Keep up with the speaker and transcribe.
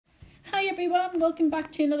everyone, welcome back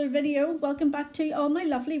to another video. Welcome back to all my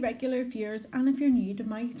lovely regular viewers, and if you're new to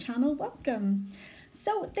my channel, welcome.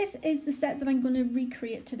 So this is the set that I'm going to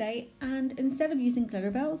recreate today, and instead of using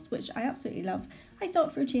glitter bells, which I absolutely love, I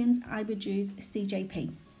thought for a change I would use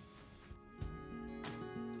CJP.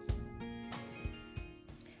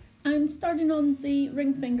 I'm starting on the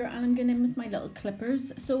ring finger and I'm going in with my little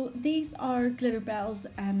clippers. So these are glitter bells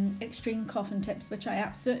extreme coffin tips, which I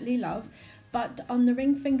absolutely love. But on the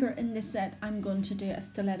ring finger in this set, I'm going to do a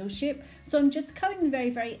stiletto shape. So I'm just cutting the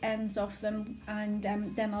very ends off them, and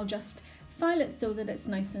then I'll just file it so that it's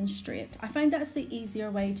nice and straight. I find that's the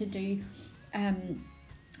easier way to do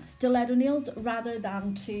stiletto nails, rather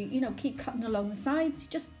than to, you know, keep cutting along the sides. You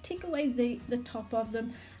just take away the top of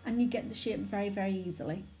them and you get the shape very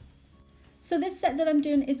easily. So this set that I'm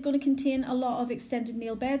doing is going to contain a lot of extended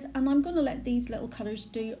nail beds, and I'm going to let these little cutters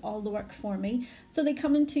do all the work for me. So they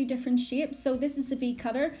come in two different shapes. So this is the V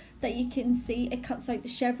cutter that you can see, it cuts out the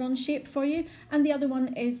chevron shape for you, and the other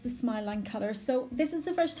one is the smile line cutter. So this is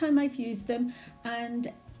the first time I've used them,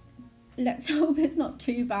 and let's hope it's not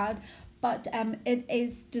too bad, but it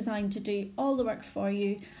is designed to do all the work for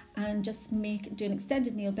you and just make doing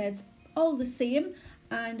extended nail beds all the same,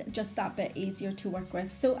 and just that bit easier to work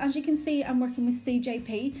with. So as you can see, I'm working with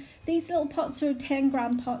CJP. These little pots are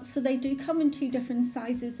 10-gram pots, so they do come in two different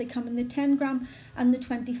sizes. They come in the 10-gram and the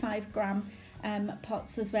 25-gram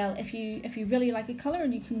pots as well. If you really like a colour,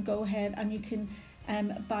 and you can go ahead and you can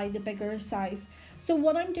buy the bigger size. So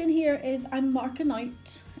what I'm doing here is I'm marking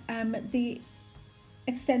out the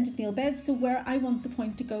extended nail bed, so where I want the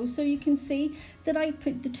point to go. So you can see that I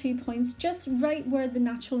put the 2 points just right where the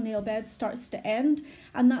natural nail bed starts to end,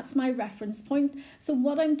 and that's my reference point. So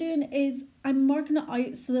what I'm doing is I'm marking it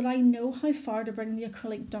out so that I know how far to bring the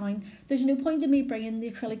acrylic down. There's no point in me bringing the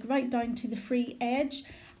acrylic right down to the free edge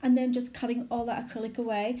and then just cutting all that acrylic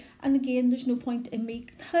away, and again there's no point in me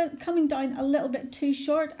coming down a little bit too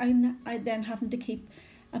short and I then having to keep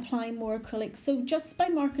applying more acrylic. So just by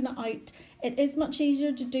marking it out, it is much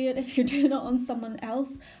easier to do it if you're doing it on someone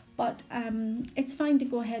else, but it's fine to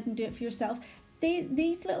go ahead and do it for yourself.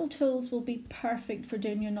 These little tools will be perfect for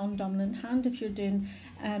doing your non-dominant hand. If you're doing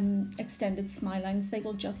extended smile lines, they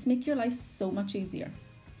will just make your life so much easier.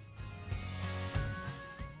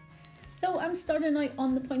 So I'm starting out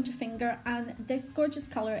on the pointer finger, and this gorgeous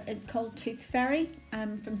colour is called Tooth Fairy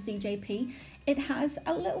from CJP. It has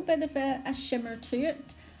a little bit of a shimmer to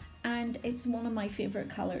it, and it's one of my favourite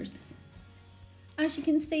colours. As you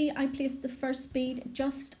can see, I placed the first bead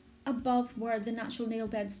just above where the natural nail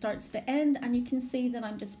bed starts to end, and you can see that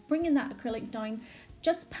I'm just bringing that acrylic down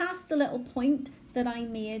just past the little point that I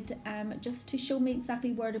made, just to show me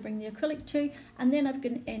exactly where to bring the acrylic to, and then I've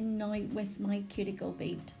gone in now with my cuticle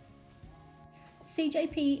bead.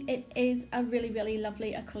 CJP, it is a really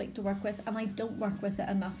lovely acrylic to work with, and I don't work with it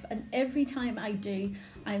enough, and every time I do,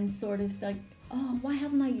 I'm sort of like, oh, why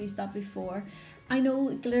haven't I used that before? I know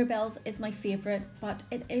glitter bells is my favourite, but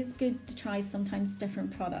it is good to try sometimes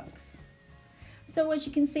different products. So as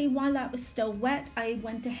you can see, while that was still wet, I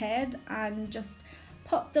went ahead and just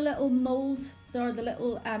popped the little mould or the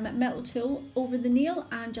little metal tool over the nail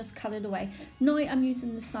and just cut it away. Now I'm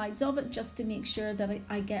using the sides of it just to make sure that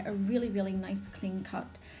I get a really nice clean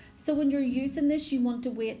cut. So when you're using this, you want to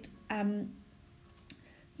wait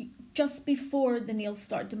just before the nails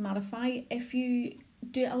start to mattify. If you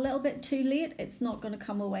do it a little bit too late, it's not going to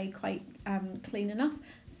come away quite clean enough.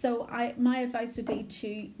 So my advice would be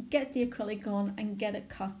to get the acrylic on and get it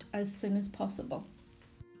cut as soon as possible.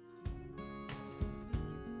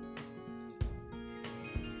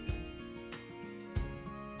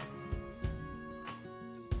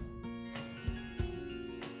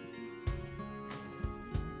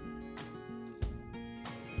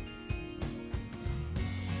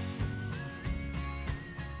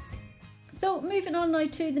 So moving on now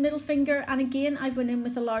to the middle finger, and again I went in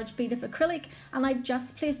with a large bead of acrylic, and I've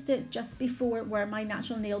just placed it just before where my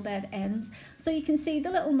natural nail bed ends. So you can see the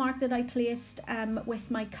little mark that I placed with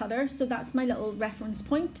my cutter, so that's my little reference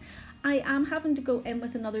point. I am having to go in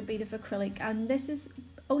with another bead of acrylic, and this is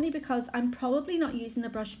only because I'm probably not using a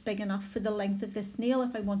brush big enough for the length of this nail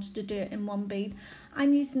if I wanted to do it in one bead.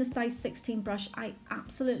 I'm using a size 16 brush. I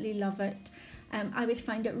absolutely love it. I would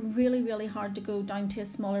find it really hard to go down to a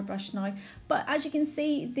smaller brush now, but as you can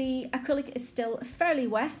see, the acrylic is still fairly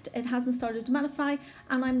wet. It hasn't started to mattify,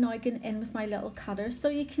 and I'm now going in with my little cutter, so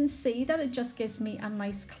you can see that it just gives me a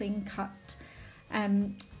nice clean cut.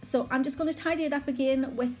 So I'm just going to tidy it up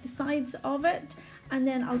again with the sides of it, and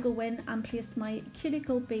then I'll go in and place my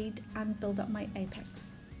cuticle bead and build up my apex.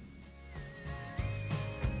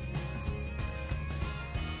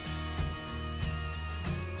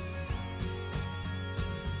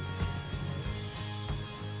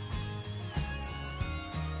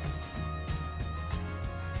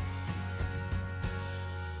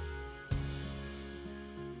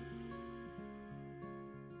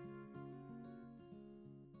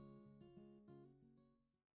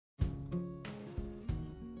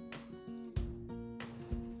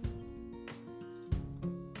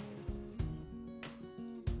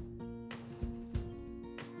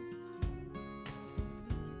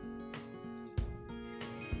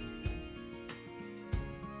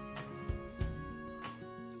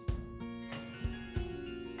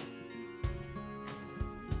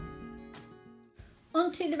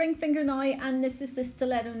 onto the ring finger now, and this is the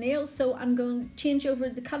stiletto nail. So I'm going to change over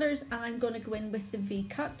the colours and I'm going to go in with the V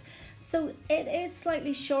cut. So it is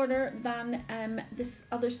slightly shorter than this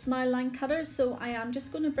other smile line cutter, so I am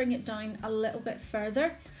just going to bring it down a little bit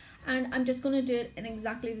further, and I'm just going to do it in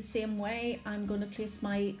exactly the same way. I'm going to place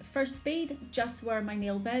my first bead just where my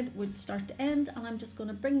nail bed would start to end, and I'm just going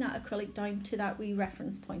to bring that acrylic down to that wee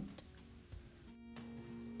reference point.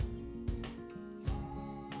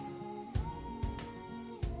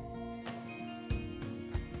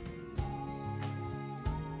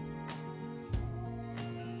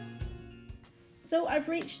 So I've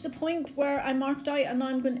reached the point where I marked out, and now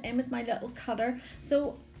I'm going in with my little cutter.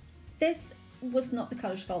 So this was not the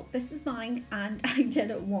cutter's fault, this was mine, and I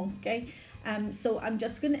did it wonky. So I'm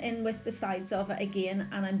just going in with the sides of it again,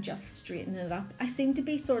 and I'm just straightening it up. I seem to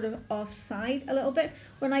be sort of offside a little bit.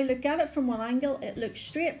 When I look at it from one angle, it looks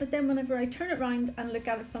straight, but then whenever I turn it around and look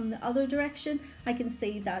at it from the other direction, I can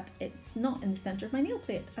see that it's not in the center of my nail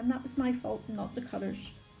plate, and that was my fault, not the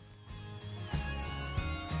cutter's.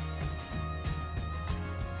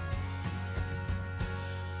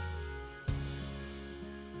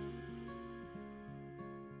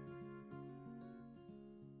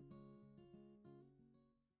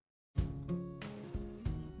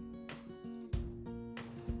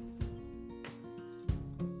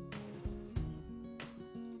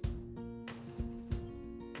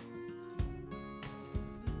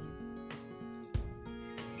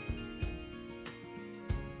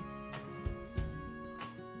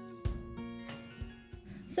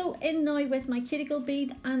 So in now with my cuticle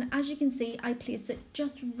bead, and as you can see, I place it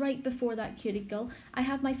just right before that cuticle. I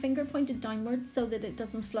have my finger pointed downwards so that it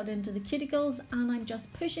doesn't flood into the cuticles, and I'm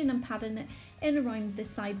just pushing and patting it in around the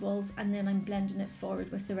side walls, and then I'm blending it forward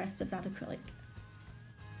with the rest of that acrylic.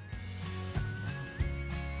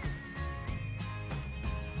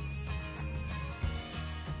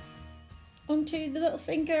 Onto the little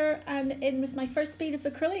finger and in with my first bead of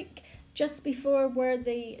acrylic just before where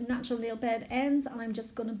the natural nail bed ends, and I'm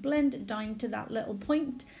just going to blend it down to that little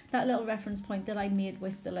point, that little reference point that I made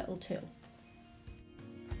with the little tool.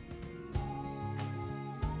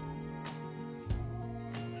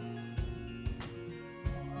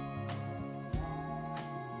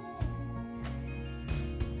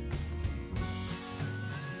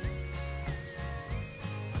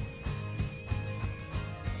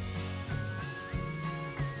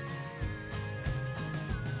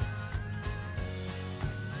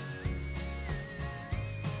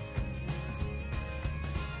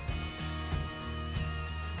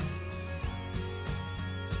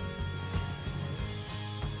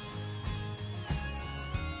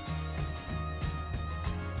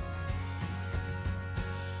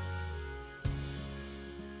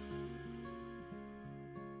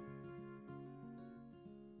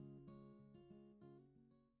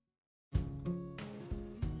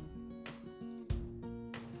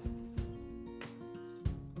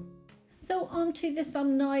 So onto the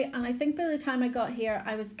thumb now, and I think by the time I got here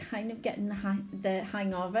I was kind of getting the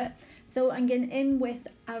hang of it. So I'm getting in with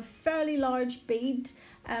a fairly large bead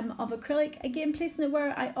of acrylic, again placing it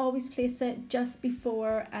where I always place it, just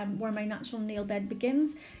before where my natural nail bed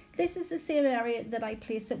begins. This is the same area that I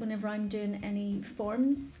place it whenever I'm doing any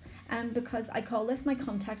forms, because I call this my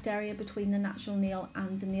contact area between the natural nail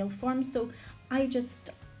and the nail form. So I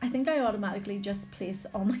think I automatically just place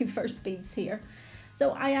all my first beads here.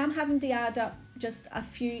 So I am having to add up just a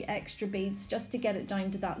few extra beads just to get it down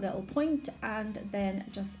to that little point, and then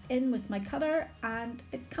just in with my cutter, and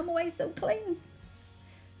it's come away so clean.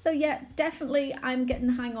 So yeah, definitely I'm getting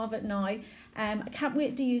the hang of it now. I can't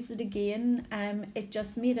wait to use it again. It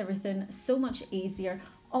just made everything so much easier.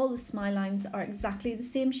 All the smile lines are exactly the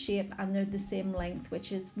same shape and they're the same length,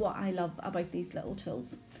 which is what I love about these little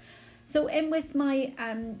tools. So in with my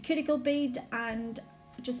cuticle bead and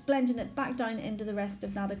just blending it back down into the rest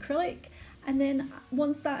of that acrylic, and then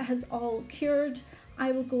once that has all cured,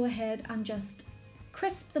 I will go ahead and just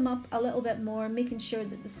crisp them up a little bit more, making sure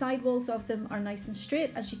that the side walls of them are nice and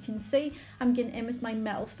straight. As you can see, I'm getting in with my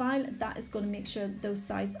metal file. That is going to make sure that those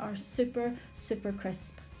sides are super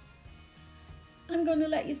crisp. I'm going to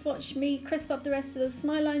let you watch me crisp up the rest of those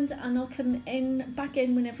smile lines, and I'll come back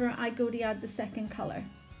in whenever I go to add the second colour.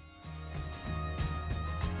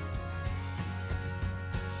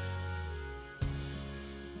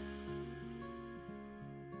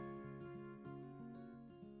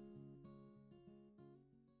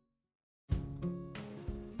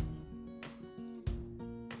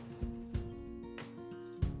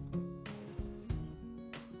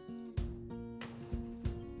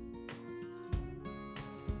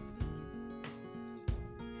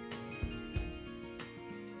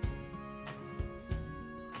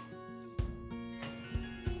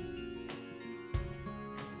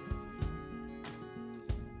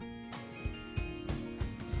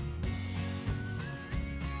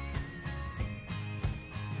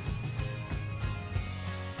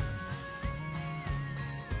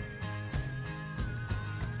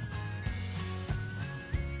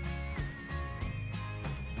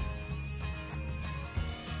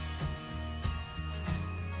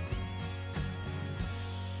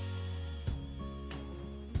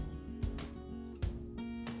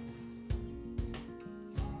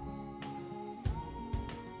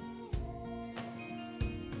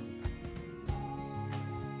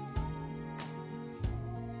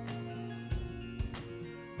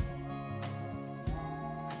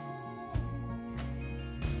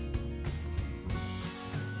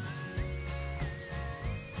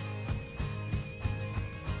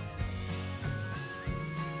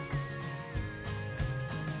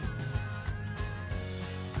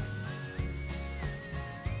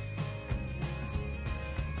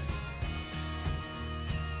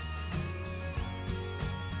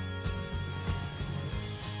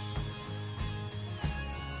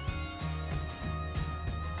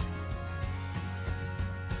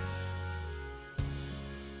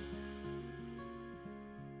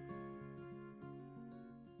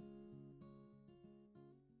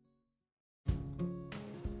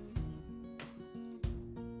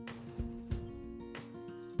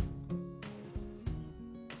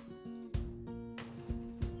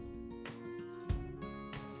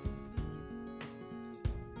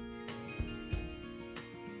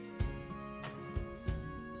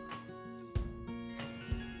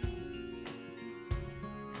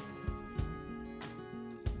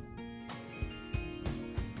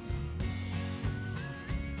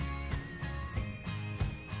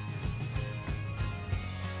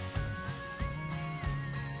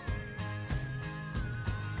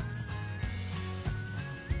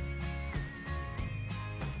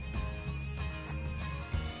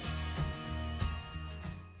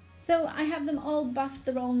 So I have them all buffed,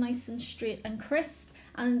 they're all nice and straight and crisp,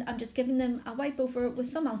 and I'm just giving them a wipe over with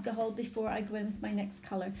some alcohol before I go in with my next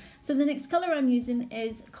colour. So the next colour I'm using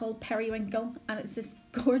is called Periwinkle, and it's this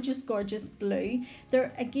gorgeous, gorgeous blue.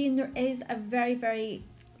 There is a very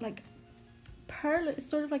like pearl,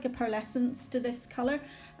 sort of like a pearlescence to this colour,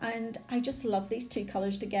 and I just love these two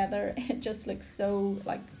colours together. It just looks so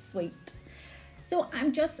like sweet. So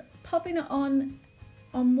I'm just popping it on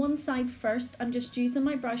one side first. I'm just using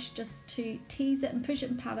my brush just to tease it and push it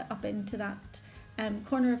and pat it up into that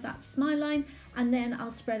corner of that smile line, and then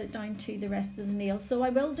I'll spread it down to the rest of the nail. So I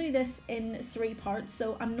will do this in 3 parts.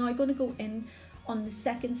 So I'm now going to go in on the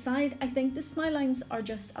second side. I think the smile lines are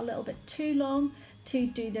just a little bit too long to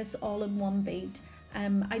do this all in one bead.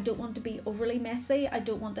 I don't want to be overly messy. I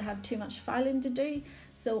don't want to have too much filing to do.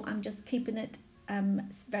 So I'm just keeping it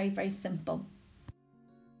very simple.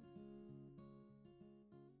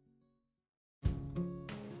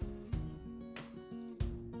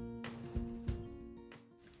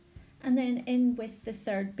 And then in with the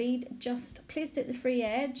third bead, just placed at the free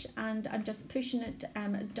edge, and I'm just pushing it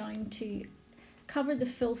down to cover the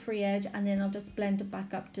full free edge, and then I'll just blend it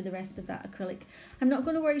back up to the rest of that acrylic. I'm not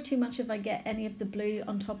going to worry too much if I get any of the blue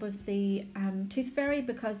on top of the tooth fairy,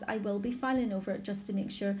 because I will be filing over it just to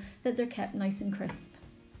make sure that they're kept nice and crisp.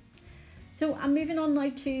 So I'm moving on now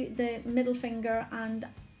to the middle finger, and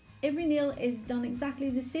every nail is done exactly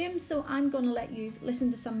the same. So I'm going to let you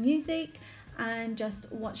listen to some music and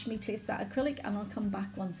just watch me place that acrylic, and I'll come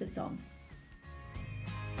back once it's on.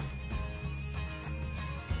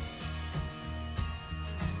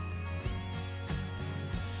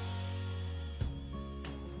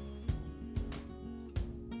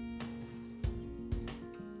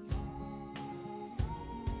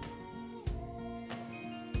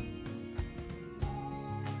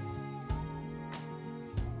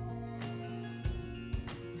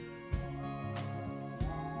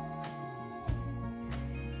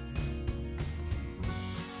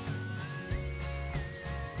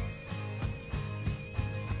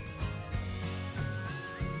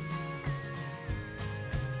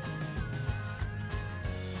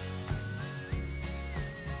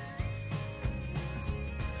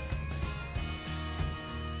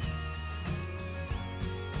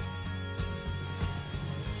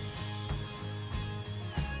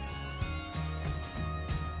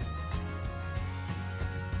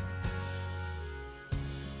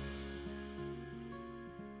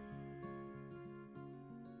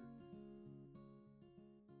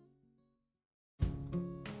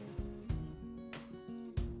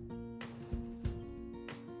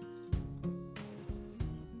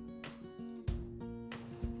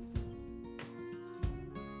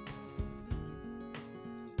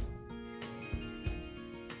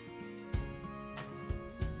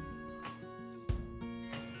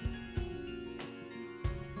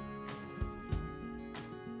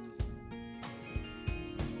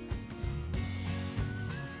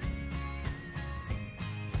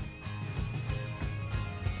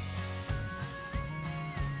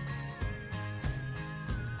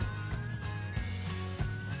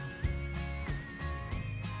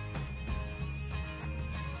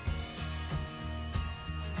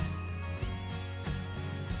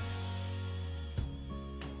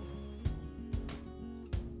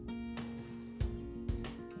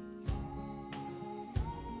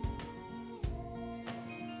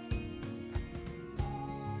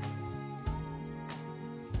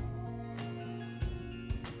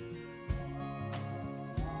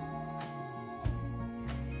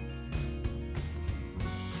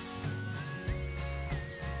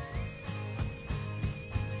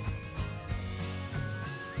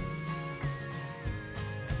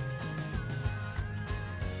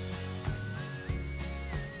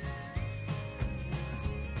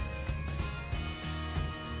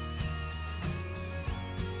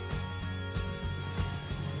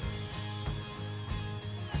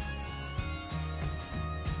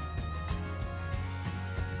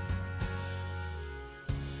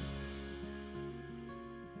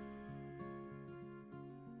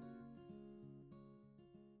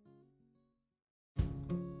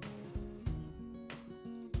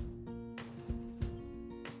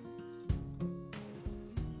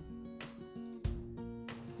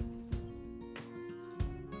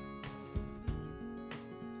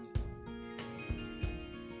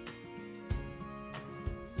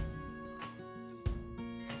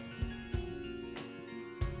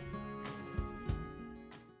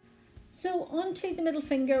 So onto the middle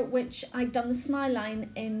finger, which I've done the smile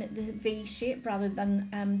line in the V shape rather than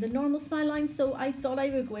the normal smile line. So I thought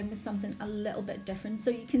I would go in with something a little bit different.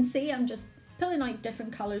 So you can see I'm just pulling out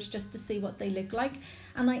different colours just to see what they look like,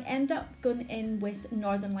 and I end up going in with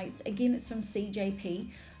Northern Lights. Again, it's from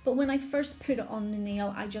CJP, but when I first put it on the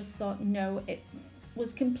nail, I just thought no, it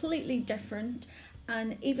was completely different.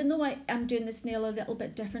 And even though I am doing this nail a little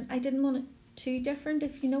bit different, I didn't want it too different,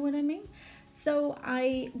 if you know what I mean. So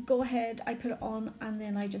I go ahead, I put it on, and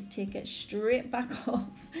then I just take it straight back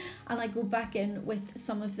off, and I go back in with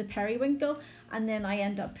some of the Periwinkle, and then I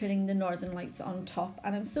end up putting the Northern Lights on top,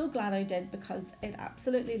 and I'm so glad I did because it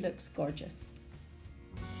absolutely looks gorgeous.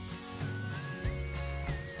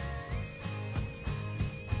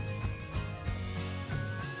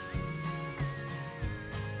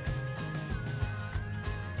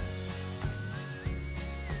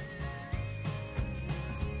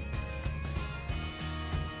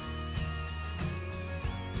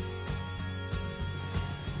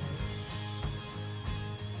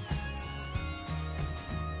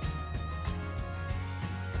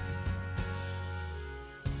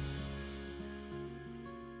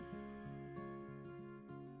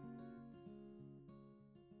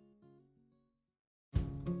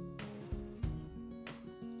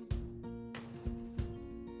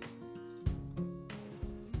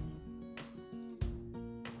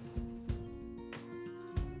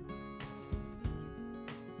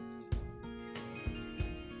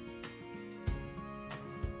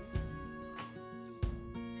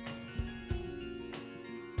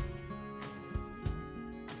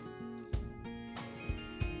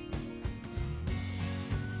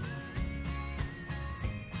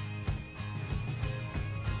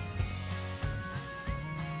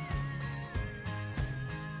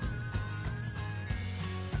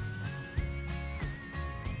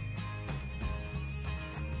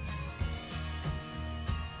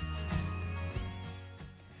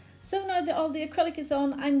 So now that all the acrylic is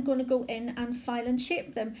on, I'm going to go in and file and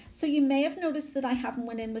shape them. So you may have noticed that I haven't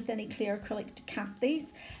went in with any clear acrylic to cap these,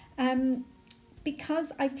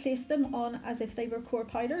 because I've placed them on as if they were core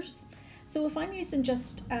powders. So if I'm using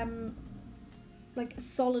just like a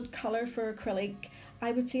solid colour for acrylic,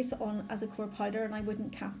 I would place it on as a core powder and I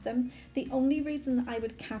wouldn't cap them. The only reason that I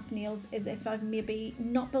would cap nails is if I've maybe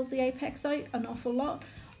not built the apex out an awful lot,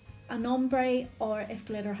 an ombre, or if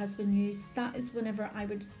glitter has been used. That is whenever I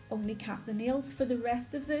would only cap the nails. For the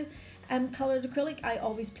rest of the coloured acrylic, I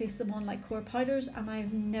always place them on like core powders, and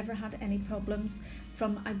I've never had any problems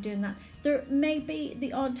from doing that. There may be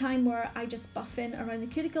the odd time where I just buff in around the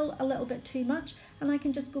cuticle a little bit too much, and I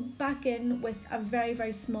can just go back in with a very,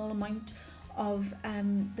 very small amount of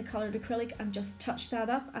the coloured acrylic and just touch that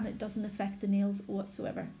up, and it doesn't affect the nails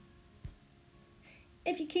whatsoever.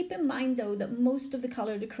 If you keep in mind though that most of the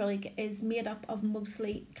coloured acrylic is made up of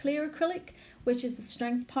mostly clear acrylic, which is a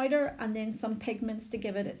strength powder, and then some pigments to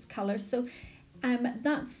give it its colour. So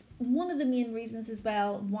that's one of the main reasons as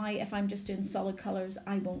well why if I'm just doing solid colours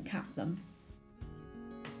I won't cap them.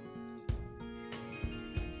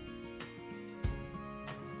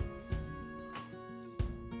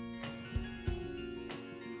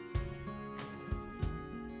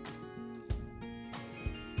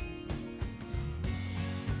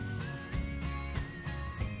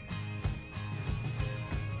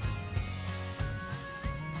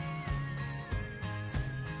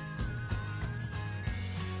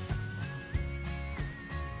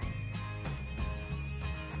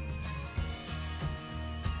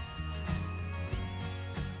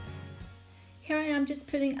 Here I am just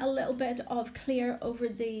putting a little bit of clear over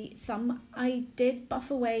the thumb. I did buff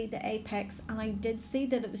away the apex and I did see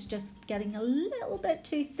that it was just getting a little bit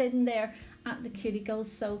too thin there at the cuticles.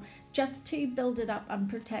 So just to build it up and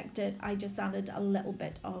protect it, I just added a little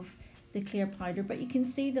bit of the clear powder. But you can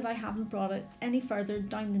see that I haven't brought it any further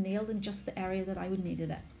down the nail than just the area that I would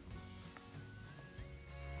needed it.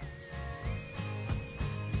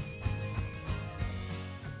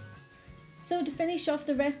 So to finish off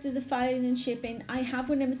the rest of the filing and shaping, I have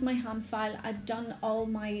went in with my hand file. I've done all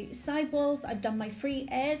my side walls, I've done my free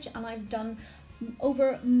edge, and I've done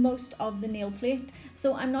over most of the nail plate.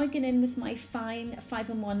 So I'm now going in with my fine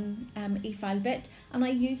 5-in-1 e-file bit, and I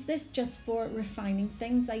use this just for refining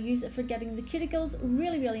things. I use it for getting the cuticles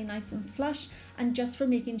really nice and flush, and just for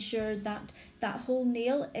making sure that that whole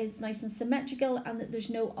nail is nice and symmetrical and that there's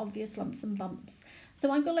no obvious lumps and bumps.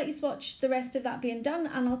 So I'm going to let you watch the rest of that being done,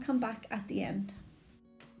 and I'll come back at the end.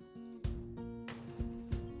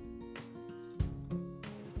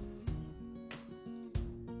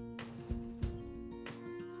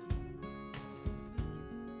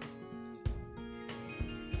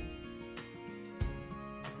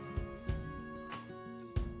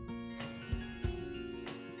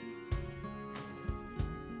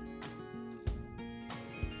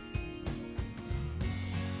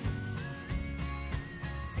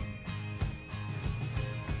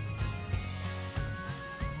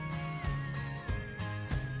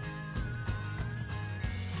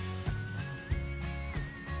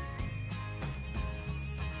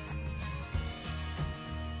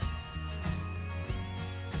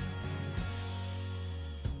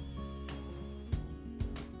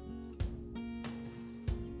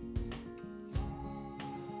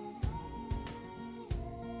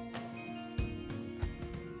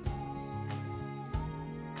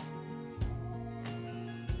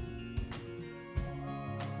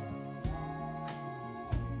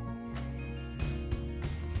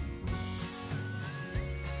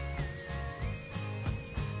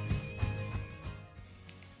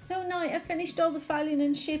 now I've finished all the filing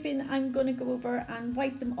and shaping, I'm going to go over and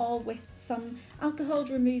wipe them all with some alcohol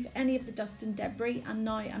to remove any of the dust and debris, and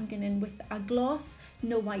now I'm going in with a gloss,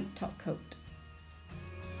 no white top coat.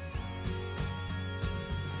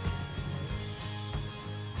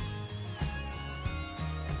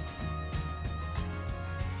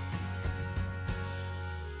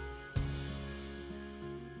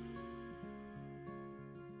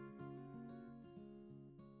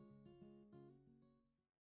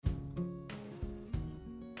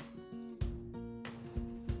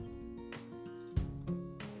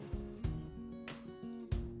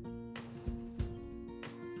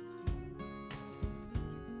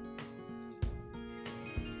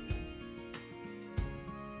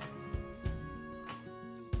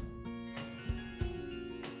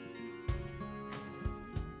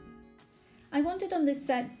 I wanted on this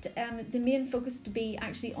set the main focus to be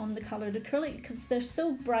actually on the coloured acrylic because they're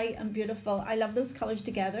so bright and beautiful. I love those colours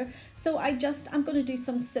together. So I'm going to do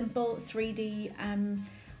some simple 3D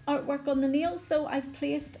artwork on the nails. So I've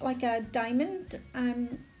placed like a diamond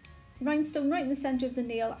rhinestone right in the centre of the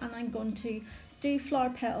nail, and I'm going to do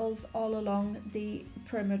flower petals all along the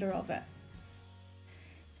perimeter of it.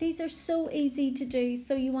 These are so easy to do,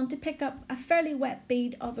 so you want to pick up a fairly wet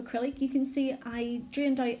bead of acrylic. You can see I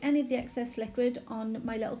drained out any of the excess liquid on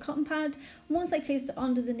my little cotton pad. Once I placed it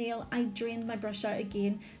onto the nail, I drained my brush out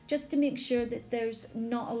again just to make sure that there's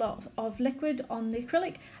not a lot of liquid on the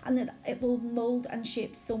acrylic and that it will mould and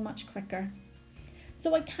shape so much quicker.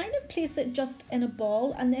 So I kind of place it just in a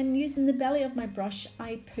ball, and then using the belly of my brush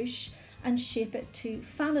I push and shape it to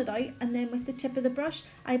fan it out, and then with the tip of the brush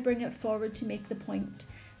I bring it forward to make the point.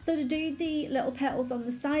 So to do the little petals on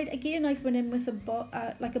the side, again I've went in with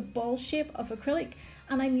like a ball shape of acrylic,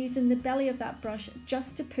 and I'm using the belly of that brush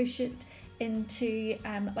just to push it into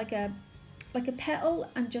like a petal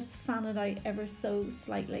and just fan it out ever so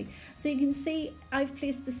slightly. So you can see I've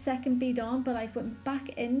placed the second bead on, but I went back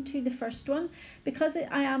into the first one because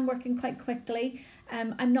I am working quite quickly.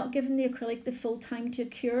 I'm not giving the acrylic the full time to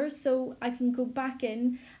cure, so I can go back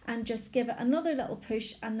in and just give it another little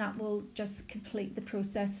push, and that will just complete the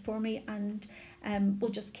process for me, and will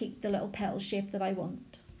just keep the little petal shape that I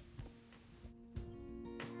want.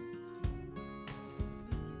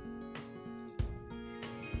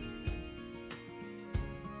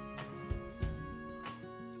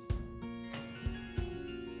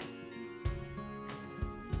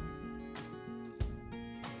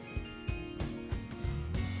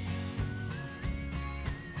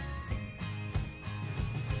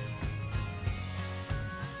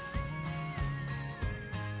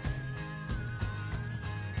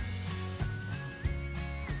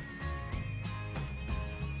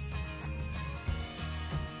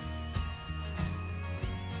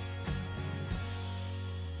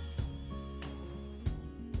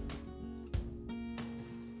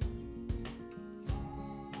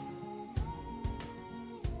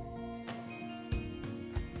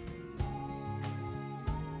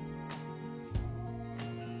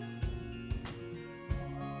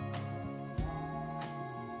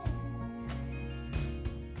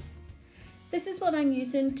 This is what I'm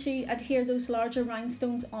using to adhere those larger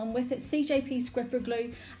rhinestones on with. It's CJP Scripper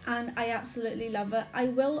glue, and I absolutely love it. I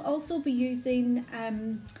will also be using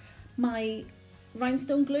my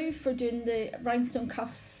rhinestone glue for doing the rhinestone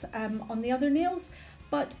cuffs on the other nails,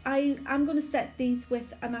 but I am going to set these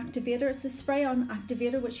with an activator. It's a spray-on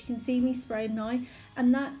activator, which you can see me spraying now,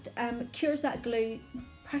 and that cures that glue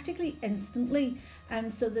practically instantly,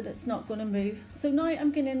 so that it's not going to move. So now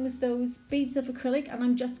I'm going in with those beads of acrylic, and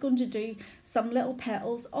I'm just going to do some little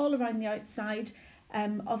petals all around the outside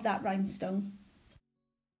of that rhinestone.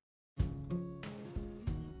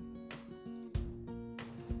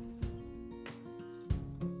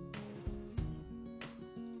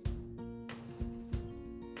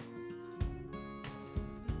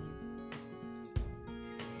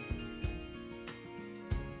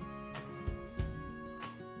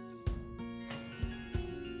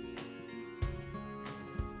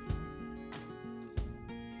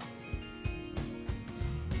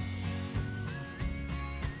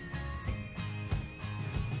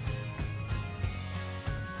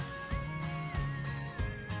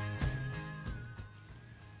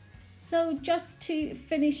 So just to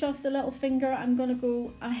finish off the little finger, I'm going to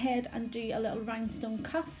go ahead and do a little rhinestone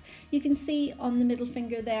cuff. You can see on the middle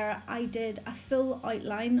finger there, I did a full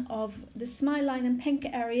outline of the smile line and pink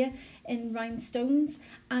area in rhinestones,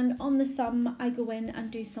 and on the thumb I go in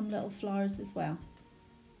and do some little flowers as well.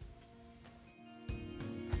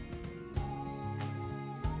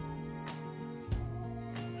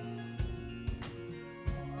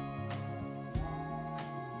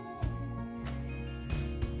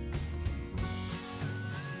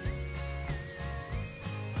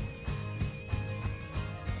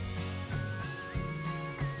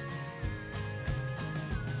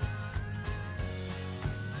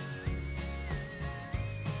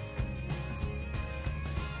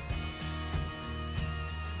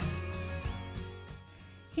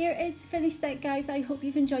 here is the finished set, guys. I hope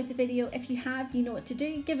you've enjoyed the video. If you have, you know what to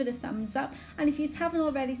do. Give it a thumbs up, and if you haven't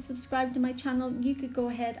already subscribed to my channel, you could go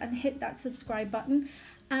ahead and hit that subscribe button,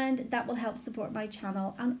 and that will help support my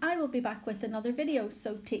channel, and I will be back with another video.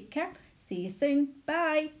 So take care. See you soon.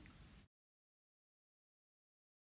 Bye.